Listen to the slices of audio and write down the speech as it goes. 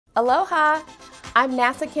Aloha! I'm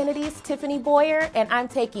NASA Kennedy's Tiffany Boyer, and I'm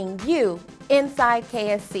taking you inside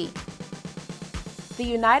KSC. The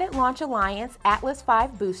United Launch Alliance Atlas V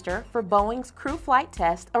booster for Boeing's crew flight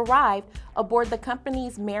test arrived aboard the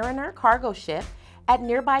company's Mariner cargo ship at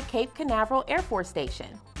nearby Cape Canaveral Air Force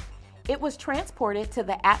Station. It was transported to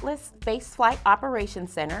the Atlas Space Flight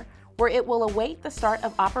Operations Center, where it will await the start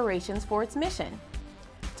of operations for its mission.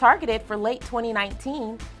 Targeted for late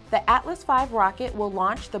 2019, the Atlas V rocket will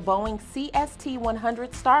launch the Boeing CST-100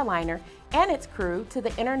 Starliner and its crew to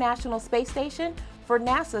the International Space Station for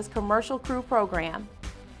NASA's Commercial Crew Program.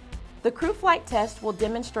 The crew flight test will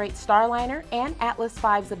demonstrate Starliner and Atlas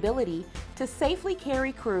V's ability to safely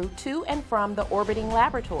carry crew to and from the orbiting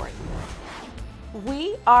laboratory.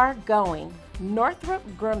 We are going. Northrop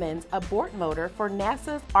Grumman's abort motor for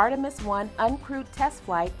NASA's Artemis 1 uncrewed test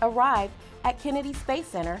flight arrived at Kennedy Space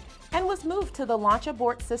Center and was moved to the Launch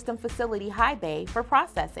Abort System Facility High Bay for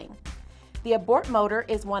processing. The abort motor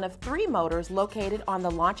is one of 3 motors located on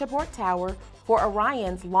the Launch Abort Tower for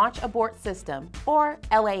Orion's Launch Abort System, or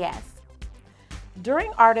LAS.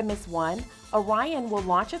 During Artemis 1, Orion will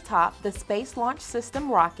launch atop the Space Launch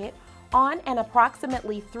System rocket on an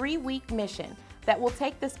approximately 3-week mission that will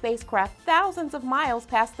take the spacecraft thousands of miles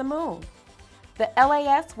past the moon. The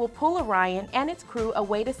LAS will pull Orion and its crew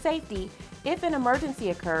away to safety if an emergency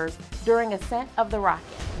occurs during ascent of the rocket.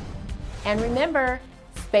 And remember,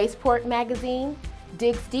 Spaceport Magazine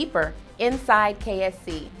digs deeper inside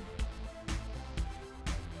KSC.